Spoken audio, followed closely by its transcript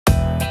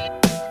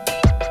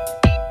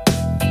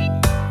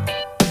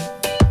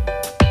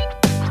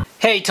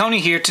Hey, Tony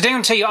here. Today I'm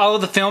going to tell you all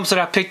of the films that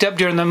I picked up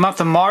during the month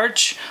of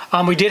March.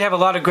 We did have a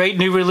lot of great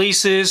new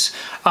releases,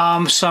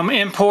 some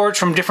imports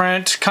from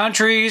different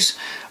countries,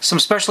 some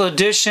special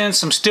editions,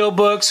 some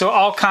steelbooks, so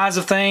all kinds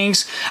of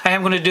things. I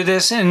am going to do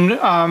this in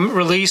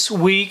release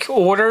week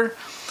order.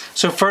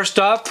 So first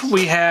up,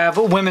 we have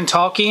Women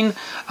Talking.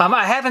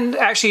 I haven't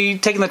actually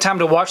taken the time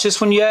to watch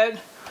this one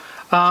yet.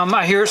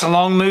 I hear it's a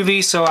long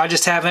movie, so I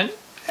just haven't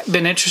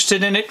been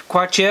interested in it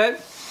quite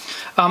yet.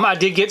 I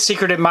did get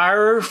Secret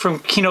Admirer from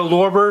Kino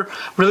Lorber.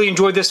 Really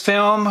enjoyed this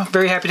film.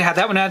 Very happy to have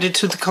that one added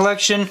to the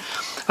collection.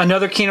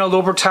 Another Kino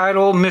Lorber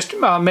title,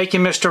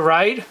 Making Mr.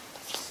 Right.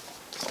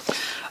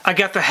 I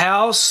got The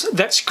House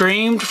That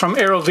Screamed from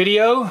Arrow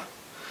Video.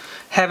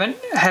 Haven't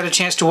had a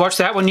chance to watch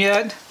that one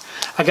yet.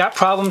 I got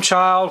Problem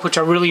Child, which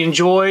I really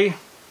enjoy,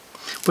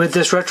 with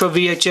this retro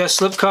VHS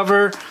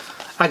slipcover.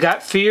 I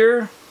got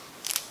Fear.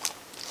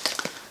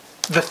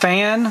 The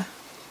Fan.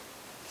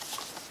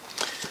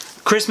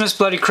 Christmas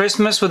Bloody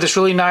Christmas with this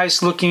really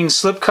nice looking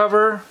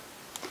slipcover.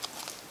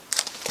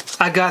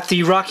 I got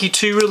the Rocky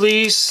II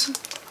release.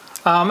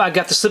 I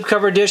got the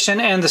slipcover edition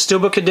and the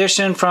steelbook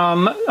edition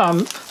from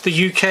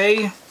the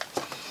UK.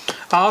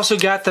 I also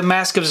got the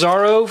Mask of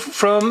Zorro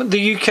from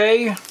the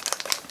UK.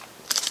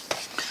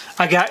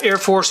 I got Air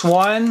Force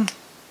One.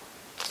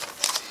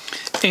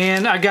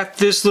 And I got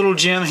this little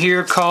gem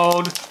here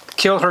called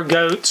Kill Her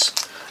Goats.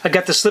 I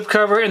got the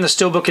slipcover and the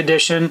steelbook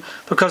edition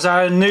because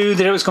I knew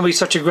that it was going to be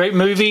such a great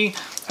movie.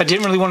 I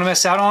didn't really want to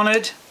miss out on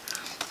it,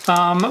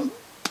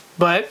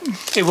 but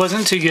it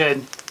wasn't too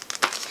good.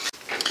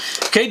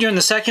 Okay, during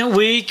the second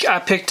week, I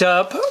picked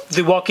up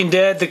The Walking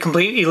Dead, the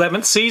complete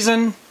 11th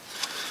season.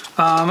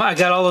 I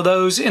got all of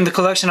those in the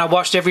collection. I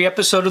watched every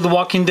episode of The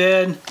Walking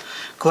Dead.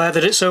 Glad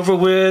that it's over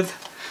with.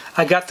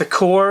 I got the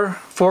Core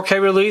 4K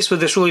release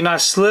with this really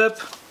nice slip.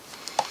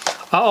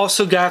 I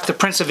also got the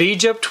Prince of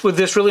Egypt with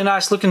this really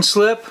nice looking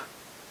slip.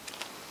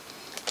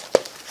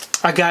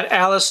 I got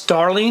Alice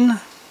Darling,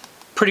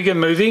 pretty good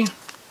movie.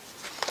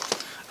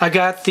 I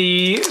got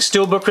the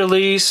steelbook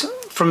release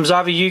from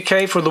Zavvi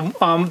UK for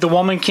the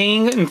Woman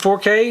King in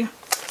 4K.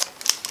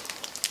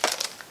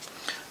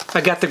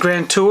 I got the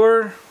Grand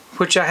Tour,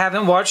 which I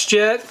haven't watched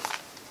yet.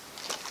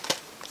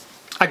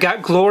 I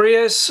got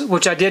Glorious,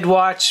 which I did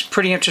watch,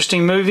 pretty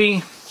interesting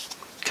movie,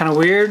 kind of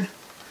weird.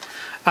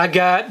 I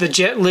got the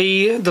Jet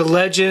Li, The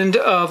Legend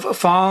of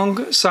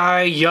Fong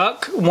Sai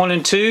Yuk 1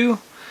 and 2.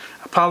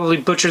 I probably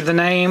butchered the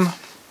name.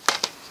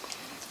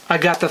 I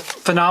got the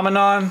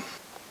Phenomenon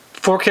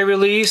 4K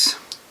release.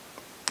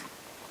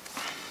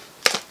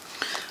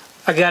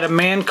 I got A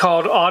Man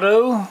Called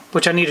Otto,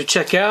 which I need to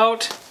check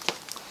out.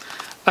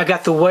 I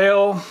got The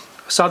Whale.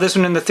 Saw this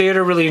one in the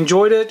theater, really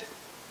enjoyed it.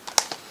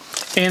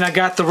 And I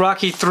got the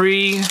Rocky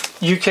III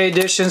UK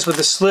editions with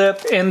the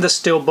slip and the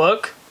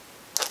steelbook.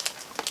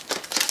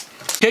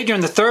 Okay,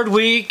 during the third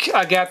week,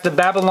 I got the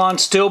Babylon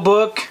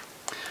Steelbook.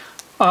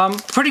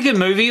 Pretty good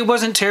movie. It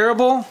wasn't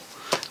terrible.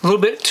 A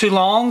little bit too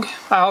long.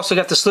 I also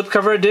got the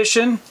slipcover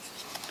edition.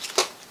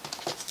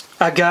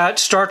 I got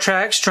Star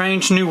Trek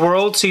Strange New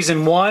World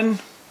Season 1.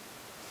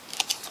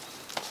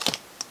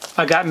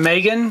 I got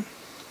Megan,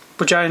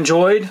 which I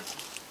enjoyed.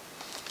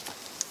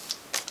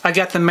 I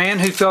got The Man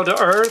Who Fell to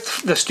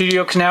Earth, the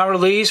Studio Canal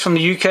release from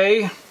the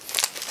UK.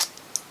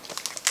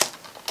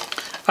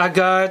 I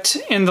got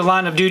In the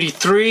Line of Duty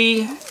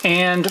 3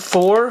 and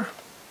 4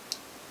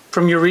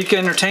 from Eureka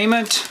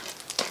Entertainment.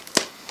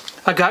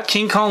 I got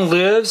King Kong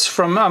Lives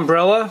from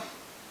Umbrella.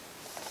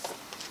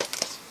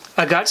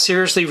 I got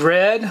Seriously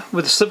Red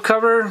with a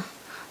slipcover.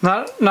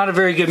 Not a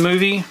very good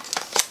movie.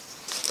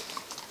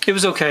 It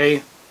was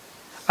okay.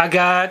 I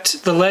got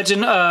The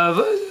Legend of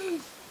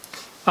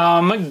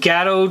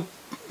Gadot.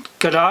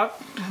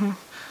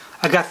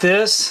 I got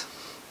this.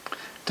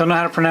 Don't know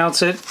how to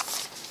pronounce it.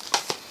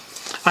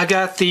 I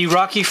got the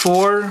Rocky IV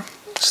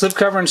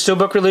slipcover and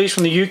steelbook release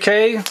from the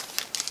UK.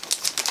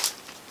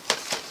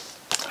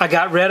 I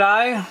got Red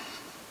Eye,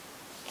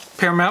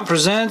 Paramount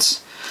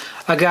Presents.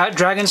 I got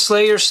Dragon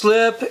Slayer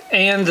slip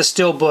and the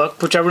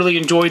steelbook, which I really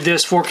enjoyed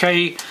this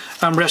 4K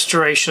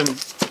restoration.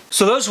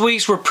 So those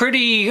weeks were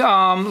pretty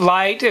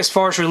light as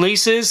far as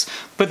releases,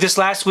 but this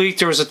last week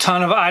there was a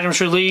ton of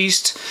items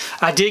released.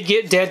 I did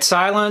get Dead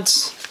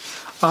Silence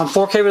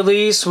 4K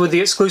release with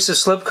the exclusive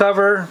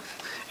slipcover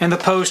and the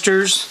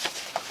posters.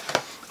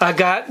 I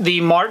got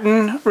the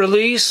Martin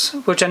release,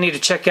 which I need to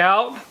check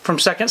out from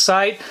Second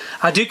Sight.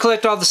 I do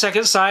collect all the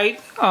Second Sight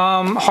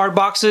hard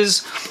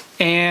boxes,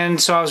 and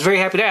so I was very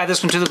happy to add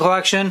this one to the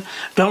collection.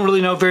 Don't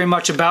really know very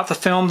much about the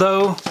film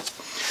though.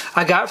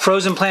 I got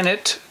Frozen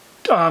Planet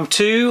 2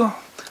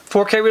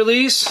 4K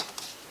release.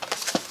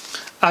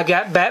 I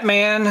got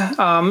Batman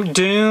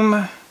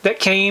Doom That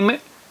Came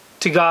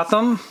to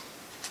Gotham.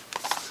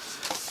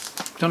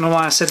 Don't know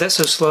why I said that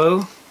so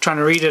slow. Trying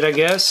to read it, I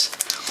guess.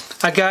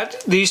 I got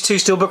these two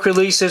steelbook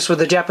releases with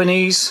the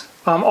Japanese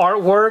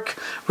artwork,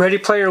 Ready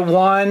Player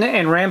One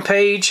and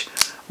Rampage.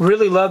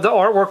 Really love the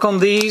artwork on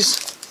these.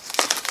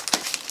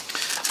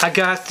 I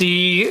got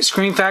the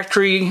Scream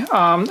Factory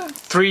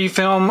 3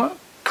 film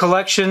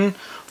collection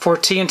for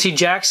TNT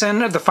Jackson,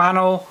 The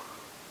Final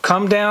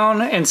Come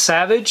Down, and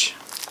Savage.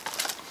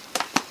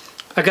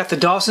 I got the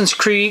Dawson's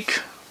Creek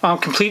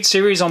complete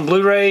series on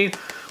Blu-ray,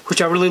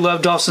 which I really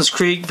love Dawson's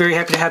Creek. Very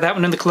happy to have that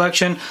one in the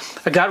collection.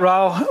 I got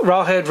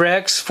Rawhead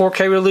Rex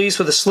 4K release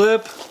with a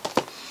slip.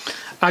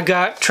 I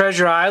got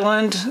Treasure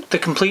Island, the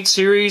complete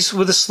series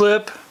with a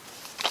slip.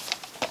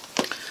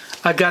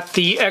 I got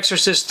The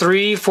Exorcist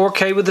 3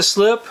 4K with a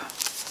slip.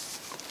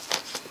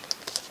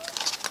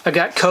 I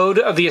got Code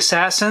of the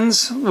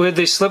Assassins with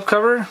the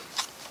slipcover.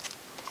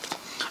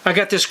 I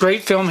got this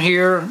great film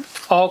here,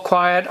 All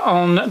Quiet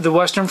on the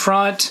Western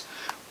Front.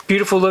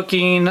 Beautiful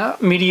looking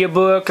media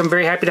book. I'm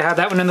very happy to have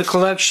that one in the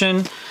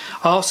collection.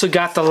 I also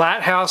got the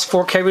Lighthouse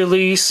 4K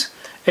release,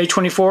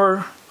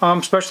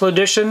 A24 special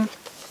edition.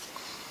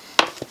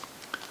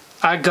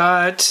 I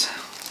got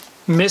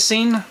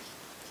Missing,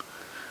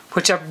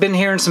 which I've been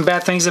hearing some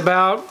bad things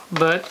about,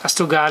 but I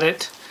still got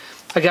it.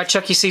 I got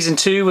Chucky Season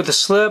 2 with a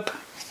slip.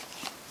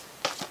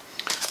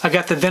 I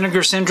got the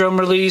Vinegar Syndrome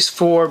release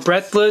for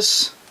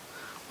Breathless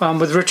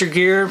with Richard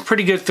Gere.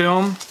 Pretty good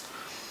film.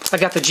 I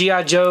got the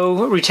G.I.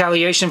 Joe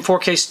Retaliation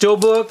 4K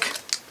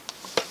Steelbook.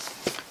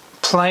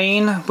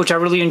 Plane, which I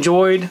really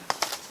enjoyed.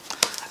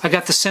 I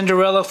got the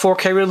Cinderella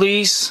 4K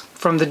release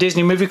from the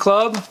Disney Movie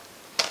Club.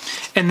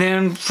 And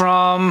then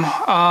from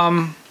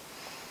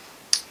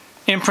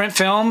Imprint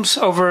Films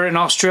over in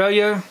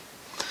Australia,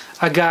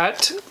 I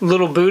got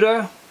Little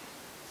Buddha.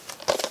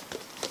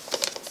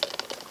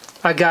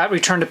 I got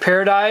Return to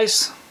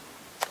Paradise,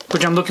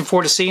 which I'm looking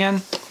forward to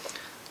seeing.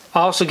 I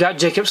also got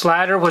Jacob's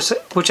Ladder,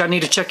 which I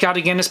need to check out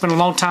again. It's been a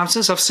long time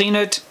since I've seen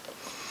it.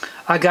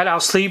 I got I'll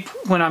Sleep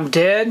When I'm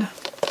Dead.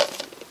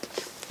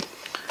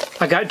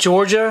 I got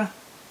Georgia.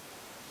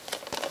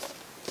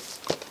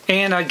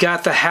 And I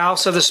got The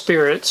House of the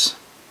Spirits.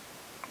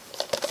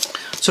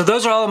 So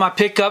those are all of my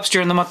pickups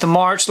during the month of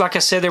March. Like I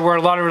said, there were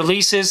a lot of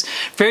releases.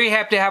 Very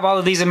happy to have all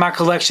of these in my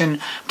collection.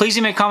 Please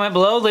leave me a comment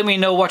below. Let me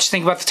know what you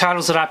think about the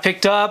titles that I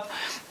picked up.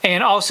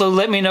 And also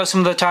let me know some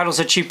of the titles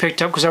that you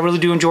picked up, because I really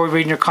do enjoy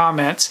reading your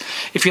comments.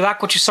 If you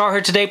like what you saw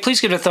here today, please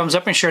give it a thumbs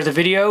up and share the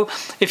video.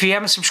 If you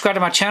haven't subscribed to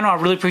my channel, I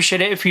really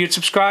appreciate it if you'd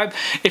subscribe.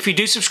 If you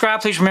do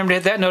subscribe, please remember to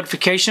hit that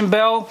notification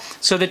bell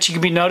so that you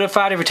can be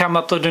notified every time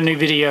I upload a new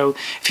video.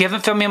 If you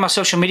haven't found me on my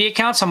social media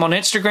accounts, I'm on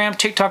Instagram,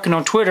 TikTok, and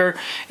on Twitter.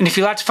 And if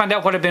you'd like to find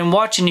out what I've been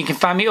watching, you can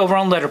find me over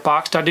on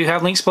Letterboxd. I do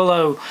have links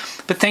below.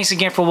 But thanks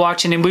again for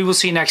watching, and we will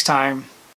see you next time.